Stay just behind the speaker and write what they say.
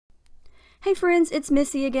Hey friends, it's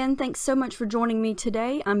Missy again. Thanks so much for joining me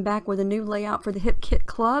today. I'm back with a new layout for the Hip Kit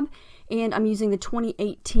Club, and I'm using the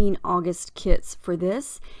 2018 August kits for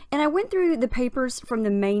this. And I went through the papers from the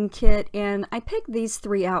main kit, and I picked these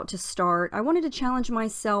three out to start. I wanted to challenge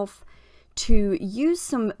myself to use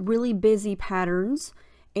some really busy patterns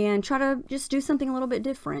and try to just do something a little bit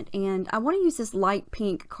different. And I want to use this light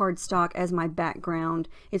pink cardstock as my background.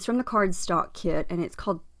 It's from the cardstock kit, and it's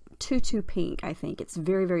called Tutu Pink, I think. It's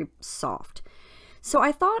very, very soft. So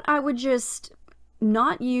I thought I would just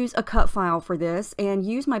not use a cut file for this and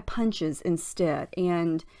use my punches instead.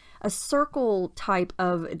 And a circle type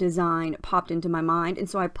of design popped into my mind. And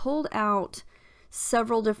so I pulled out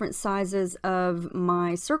several different sizes of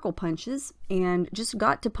my circle punches and just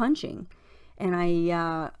got to punching. And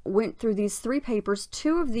I went through these three papers.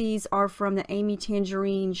 Two of these are from the Amy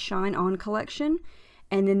Tangerine Shine On collection.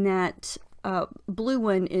 And then that blue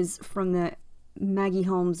one is from the Maggie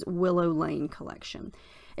Holmes Willow Lane collection.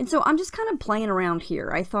 And so I'm just kind of playing around here.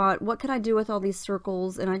 I thought, what could I do with all these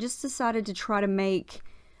circles? And I just decided to try to make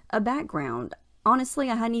a background. Honestly,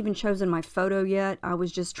 I hadn't even chosen my photo yet. I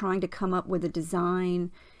was just trying to come up with a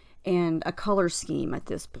design and a color scheme at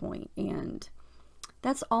this point. And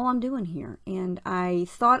that's all I'm doing here. And I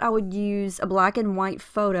thought I would use a black and white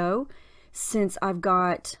photo since I've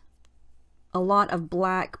got a lot of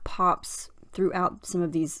black pops throughout some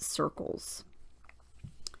of these circles.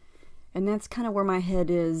 And that's kind of where my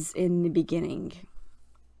head is in the beginning.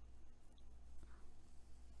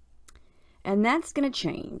 And that's going to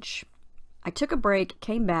change. I took a break,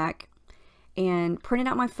 came back, and printed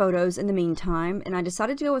out my photos in the meantime, and I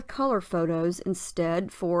decided to go with color photos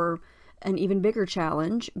instead for an even bigger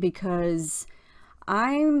challenge, because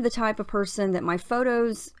I'm the type of person that my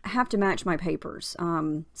photos have to match my papers.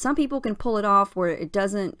 Some people can pull it off where it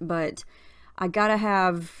doesn't, but I gotta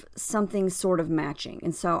have something sort of matching.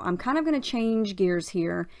 And so I'm kind of going to change gears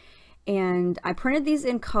here. And I printed these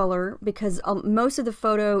in color because most of the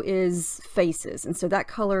photo is faces. And so that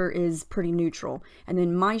color is pretty neutral. And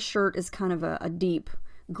then my shirt is kind of a deep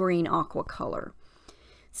green aqua color.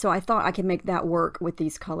 So I thought I could make that work with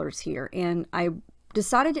these colors here. And I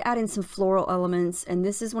decided to add in some floral elements, and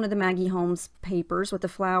this is one of the Maggie Holmes papers with the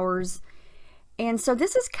flowers. And so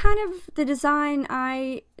this is kind of the design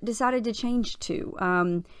I decided to change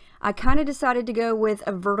to. I kind of decided to go with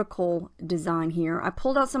a vertical design here. I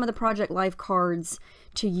pulled out some of the Project Life cards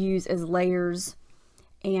to use as layers,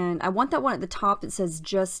 and I want that one at the top that says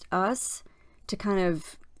Just Us to kind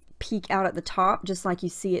of peek out at the top, just like you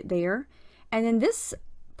see it there. And then this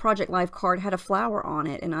Project Life card had a flower on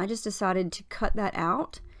it, and I just decided to cut that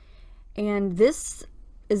out. And this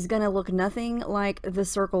is going to look nothing like the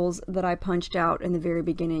circles that I punched out in the very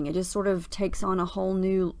beginning. It just sort of takes on a whole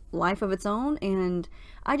new life of its own, and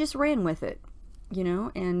I just ran with it, you know,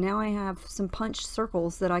 and now I have some punched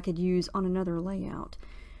circles that I could use on another layout.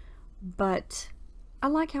 But I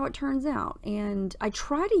like how it turns out, and I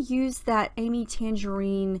try to use that Amy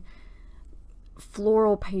Tangerine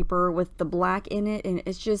floral paper with the black in it, and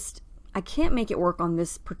it's just, I can't make it work on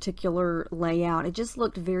this particular layout. It just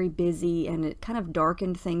looked very busy, and it kind of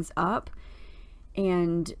darkened things up.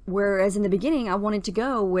 And whereas in the beginning I wanted to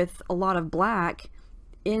go with a lot of black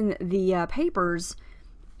in the papers,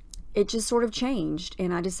 it just sort of changed,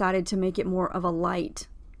 and I decided to make it more of a light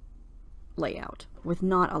layout with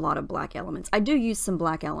not a lot of black elements. I do use some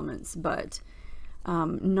black elements, but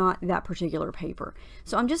not that particular paper.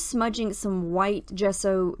 So I'm just smudging some white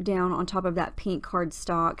gesso down on top of that pink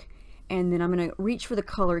cardstock, and then I'm going to reach for the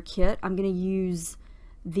color kit. I'm going to use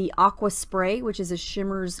the Aqua Spray, which is a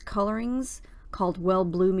Shimmer's colorings called Well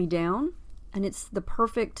Blue Me Down, and it's the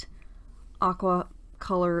perfect aqua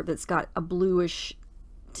color that's got a bluish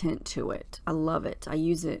tint to it. I love it. I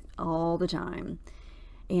use it all the time.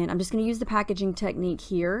 And I'm just going to use the packaging technique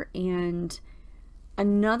here. And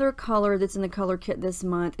another color that's in the color kit this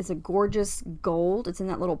month is a gorgeous gold. It's in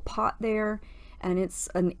that little pot there, and it's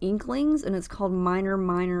an Inklings, and it's called Minor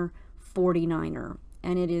Minor 49er,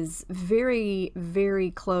 and it is very,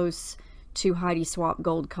 very close to Heidi Swapp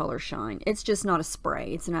Gold Color Shine. It's just not a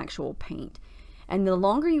spray, it's an actual paint. And the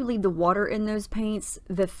longer you leave the water in those paints,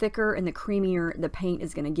 the thicker and the creamier the paint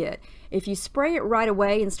is going to get. If you spray it right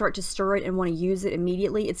away and start to stir it and want to use it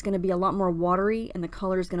immediately, it's going to be a lot more watery and the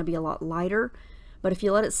color is going to be a lot lighter. But if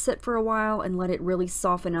you let it sit for a while and let it really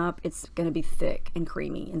soften up, it's going to be thick and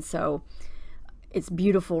creamy. And so it's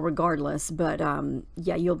beautiful regardless. But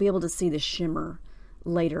yeah, you'll be able to see the shimmer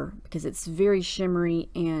later because it's very shimmery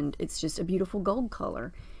and it's just a beautiful gold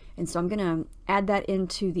color. And so I'm going to add that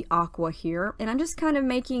into the aqua here. And I'm just kind of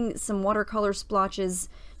making some watercolor splotches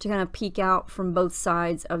to kind of peek out from both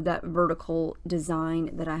sides of that vertical design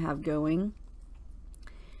that I have going.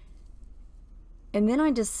 And then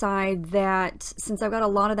I decide that since I've got a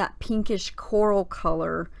lot of that pinkish coral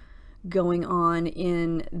color going on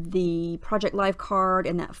in the Project Life card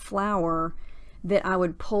and that flower, that I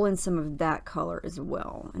would pull in some of that color as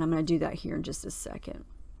well. And I'm going to do that here in just a second.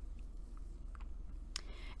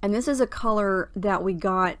 And this is a color that we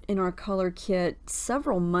got in our color kit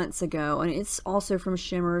several months ago, and it's also from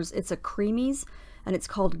Shimmers. It's a creamies, and it's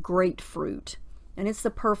called Grapefruit. And it's the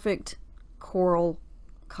perfect coral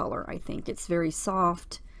color, I think. It's very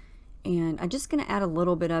soft, and I'm just going to add a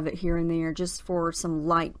little bit of it here and there just for some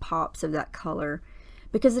light pops of that color,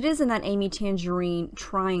 because it is in that Amy Tangerine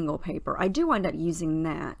triangle paper. I do wind up using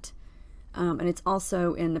that. And it's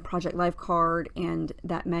also in the Project Life card and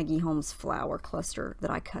that Maggie Holmes flower cluster that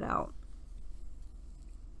I cut out.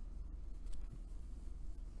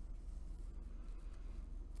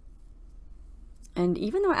 And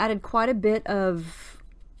even though I added quite a bit of,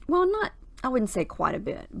 well, I wouldn't say quite a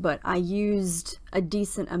bit, but I used a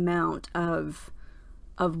decent amount of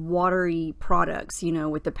watery products, you know,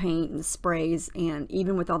 with the paint and the sprays, and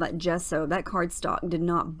even with all that gesso, that cardstock did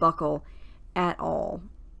not buckle at all.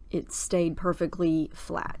 It stayed perfectly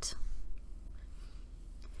flat.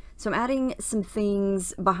 So I'm adding some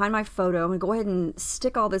things behind my photo. I'm going to go ahead and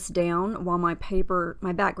stick all this down while my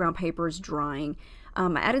background paper is drying.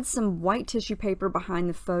 I added some white tissue paper behind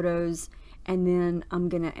the photos, and then I'm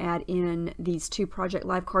going to add in these two Project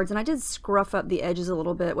Life cards. And I did scruff up the edges a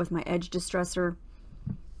little bit with my edge distresser.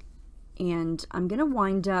 And I'm going to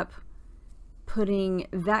wind up putting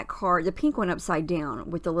that card, the pink one, upside down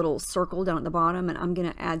with the little circle down at the bottom, and I'm going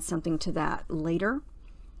to add something to that later.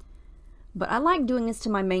 But I like doing this to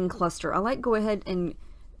my main cluster. I like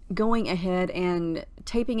going ahead and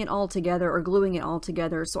taping it all together or gluing it all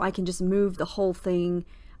together so I can just move the whole thing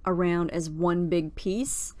around as one big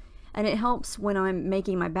piece. And it helps when I'm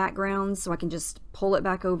making my backgrounds, so I can just pull it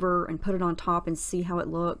back over and put it on top and see how it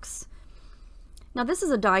looks. Now this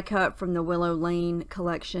is a die cut from the Willow Lane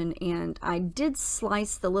collection, and I did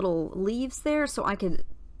slice the little leaves there so I could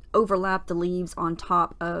overlap the leaves on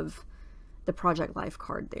top of the Project Life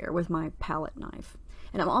card there with my palette knife.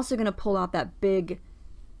 And I'm also going to pull out that big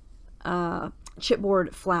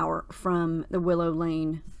chipboard flower from the Willow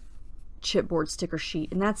Lane chipboard sticker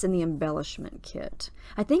sheet, and that's in the embellishment kit.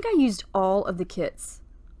 I think I used all of the kits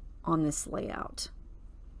on this layout.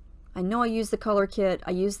 I know I used the color kit,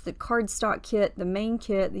 I used the cardstock kit, the main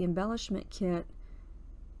kit, the embellishment kit.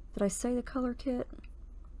 Did I say the color kit?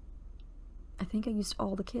 I think I used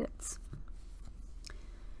all the kits.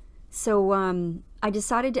 So I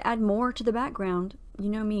decided to add more to the background. You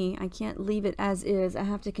know me, I can't leave it as is. I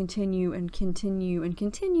have to continue and continue and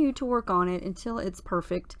continue to work on it until it's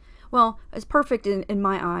perfect. Well, as perfect in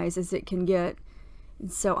my eyes as it can get.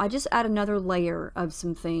 So I just add another layer of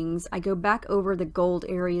some things. I go back over the gold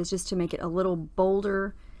areas just to make it a little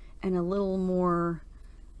bolder and a little more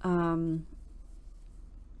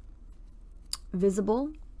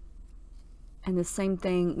visible. And the same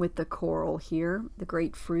thing with the coral here, the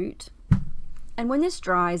grapefruit. And when this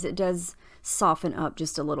dries, it does soften up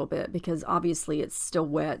just a little bit because obviously it's still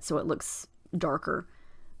wet, so it looks darker.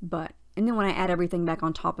 And then when I add everything back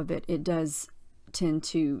on top of it, it does tend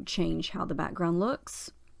to change how the background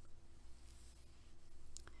looks.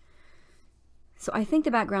 So I think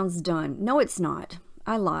the background's done. No, it's not.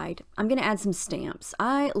 I lied. I'm going to add some stamps.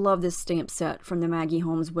 I love this stamp set from the Maggie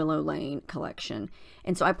Holmes Willow Lane collection.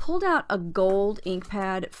 And so I pulled out a gold ink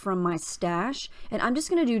pad from my stash, and I'm just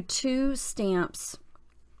going to do 2 stamps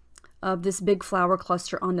of this big flower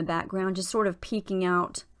cluster on the background, just sort of peeking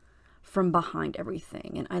out from behind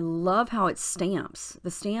everything. And I love how it stamps.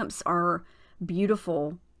 The stamps are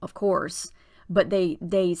beautiful, of course, but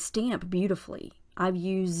they stamp beautifully. I've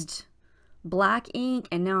used black ink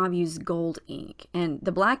and now I've used gold ink, and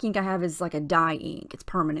the black ink I have is like a dye ink, it's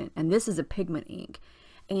permanent, and this is a pigment ink,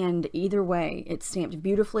 and either way it stamped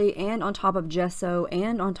beautifully and on top of gesso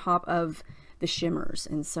and on top of the shimmers.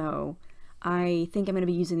 And so I think I'm going to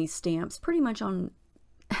be using these stamps pretty much on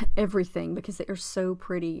everything because they are so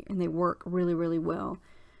pretty and they work really, really well.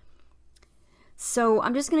 So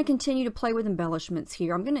I'm just going to continue to play with embellishments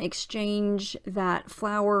here. I'm going to exchange that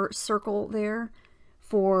flower circle there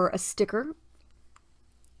for a sticker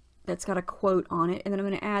that's got a quote on it, and then I'm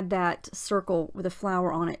going to add that circle with a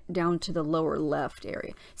flower on it down to the lower left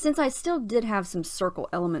area. Since I still did have some circle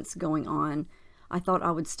elements going on, I thought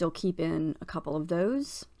I would still keep in a couple of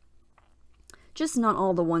those, just not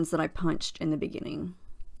all the ones that I punched in the beginning.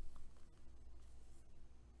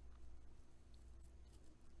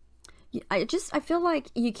 I feel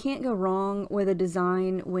like you can't go wrong with a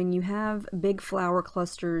design when you have big flower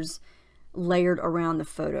clusters layered around the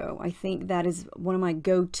photo. I think that is one of my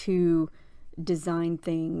go-to design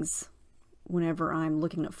things whenever I'm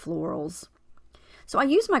looking at florals. So I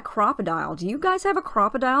use my Crocodile. Do you guys have a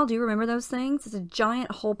Crocodile? Do you remember those things? It's a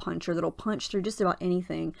giant hole puncher that'll punch through just about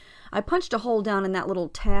anything. I punched a hole down in that little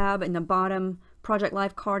tab in the bottom Project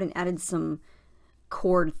Life card and added some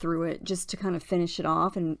cord through it just to kind of finish it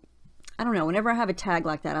off. And I don't know, whenever I have a tag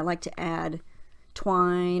like that, I like to add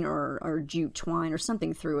twine or jute twine or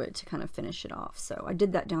something through it to kind of finish it off. So I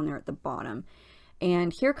did that down there at the bottom.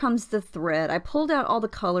 And here comes the thread. I pulled out all the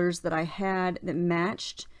colors that I had that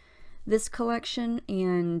matched this collection,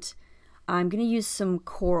 and I'm going to use some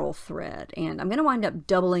coral thread, and I'm going to wind up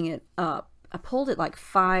doubling it up. I pulled it like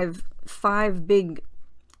five big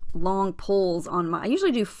long pulls on my, I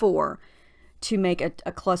usually do 4 to make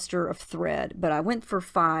a cluster of thread, but I went for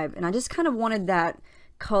 5, and I just kind of wanted that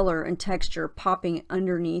color and texture popping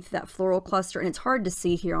underneath that floral cluster, and it's hard to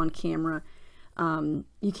see here on camera.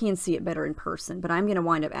 You can see it better in person, but I'm going to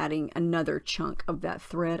wind up adding another chunk of that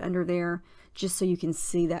thread under there just so you can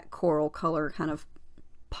see that coral color kind of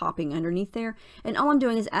popping underneath there. And all I'm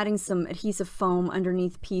doing is adding some adhesive foam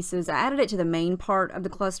underneath pieces. I added it to the main part of the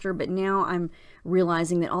cluster, but now I'm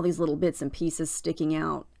realizing that all these little bits and pieces sticking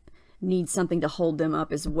out need something to hold them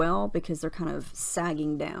up as well because they're kind of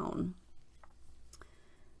sagging down.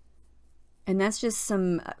 And that's just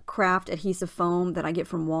some craft adhesive foam that I get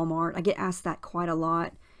from Walmart. I get asked that quite a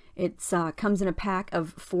lot. It comes in a pack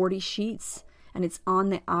of 40 sheets, and it's on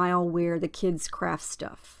the aisle where the kids' craft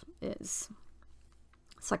stuff is.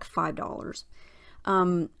 It's like $5.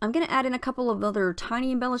 I'm going to add in a couple of other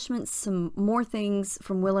tiny embellishments, some more things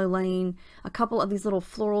from Willow Lane, a couple of these little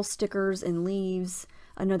floral stickers and leaves,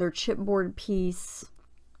 another chipboard piece.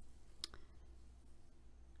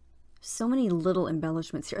 So many little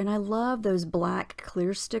embellishments here, and I love those black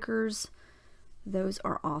clear stickers. Those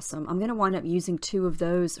are awesome. I'm going to wind up using 2 of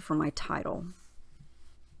those for my title.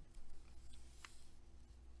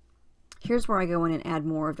 Here's where I go in and add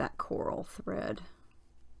more of that coral thread.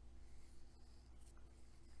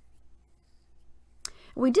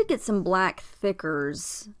 We did get some black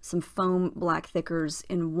thickers, some foam black thickers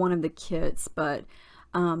in one of the kits, but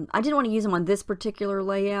I didn't want to use them on this particular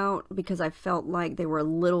layout because I felt like they were a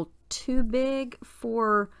little too big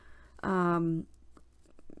for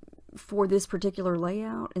this particular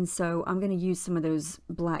layout, and so I'm going to use some of those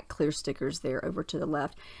black clear stickers there over to the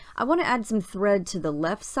left. I want to add some thread to the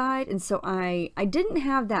left side, and so I didn't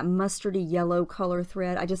have that mustardy yellow color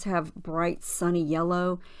thread. I just have bright sunny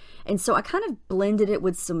yellow, and so I kind of blended it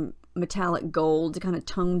with some metallic gold to kind of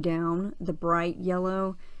tone down the bright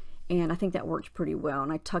yellow, and I think that worked pretty well,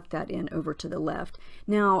 and I tucked that in over to the left.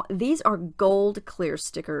 Now, these are gold clear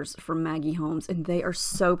stickers from Maggie Holmes, and they are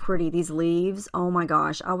so pretty. These leaves, oh my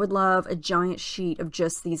gosh, I would love a giant sheet of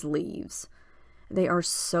just these leaves. They are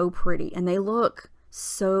so pretty, and they look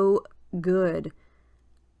so good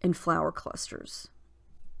in flower clusters.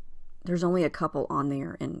 There's only a couple on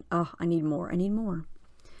there, and oh, I need more. I need more.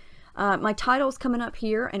 My title's coming up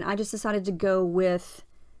here, and I just decided to go with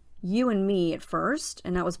You and Me at first,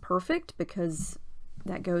 and that was perfect because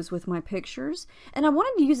that goes with my pictures. And I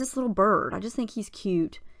wanted to use this little bird. I just think he's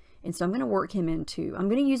cute, and so I'm going to work him into. I'm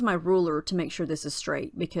going to use my ruler to make sure this is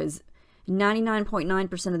straight because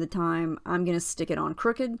 99.9% of the time I'm going to stick it on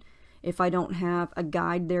crooked if I don't have a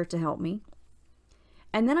guide there to help me.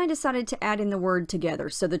 And then I decided to add in the word together,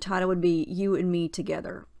 so the title would be You and Me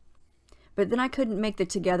Together. But then I couldn't make the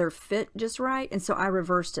together fit just right, and so I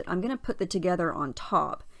reversed it. I'm going to put the together on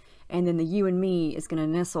top, and then the You and Me is going to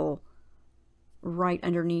nestle right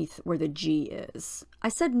underneath where the G is. I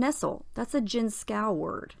said nestle. That's a Jen Scow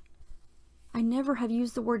word. I never have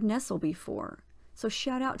used the word nestle before. So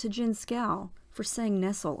shout out to Jen Scow for saying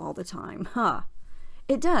nestle all the time. Huh.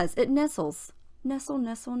 It does. It nestles. Nestle,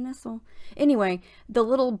 nestle, nestle. Anyway, the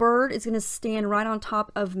little bird is going to stand right on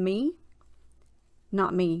top of me.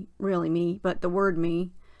 Not me, really me, but the word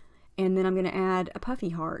me. And then I'm going to add a puffy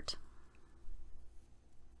heart.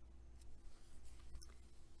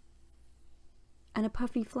 And a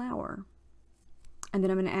puffy flower. And then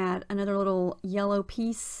I'm going to add another little yellow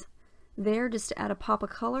piece there just to add a pop of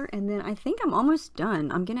color. And then I think I'm almost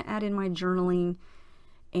done. I'm going to add in my journaling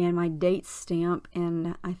and my date stamp,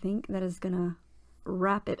 and I think that is going to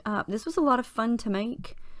wrap it up. This was a lot of fun to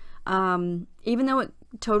make, even though it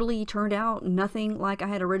totally turned out nothing like I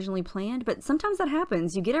had originally planned. But sometimes that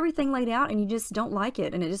happens. You get everything laid out and you just don't like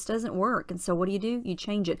it, and it just doesn't work. And so what do? You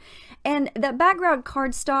change it. And that background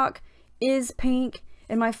cardstock is pink,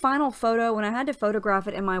 In my final photo, when I had to photograph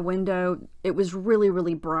it in my window, it was really,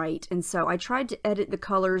 really bright. And so I tried to edit the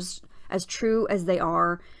colors as true as they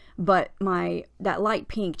are, but that light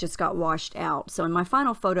pink just got washed out. So in my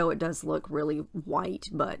final photo, it does look really white,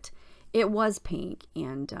 but it was pink.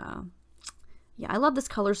 And yeah, I love this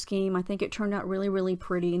color scheme. I think it turned out really, really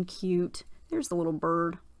pretty and cute. There's the little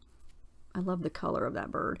bird. I love the color of that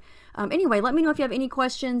bird. Anyway, let me know if you have any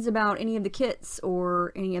questions about any of the kits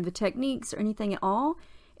or any of the techniques or anything at all,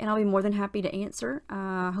 and I'll be more than happy to answer.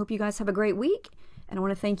 I hope you guys have a great week, and I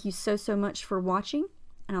want to thank you so, so much for watching,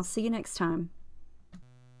 and I'll see you next time.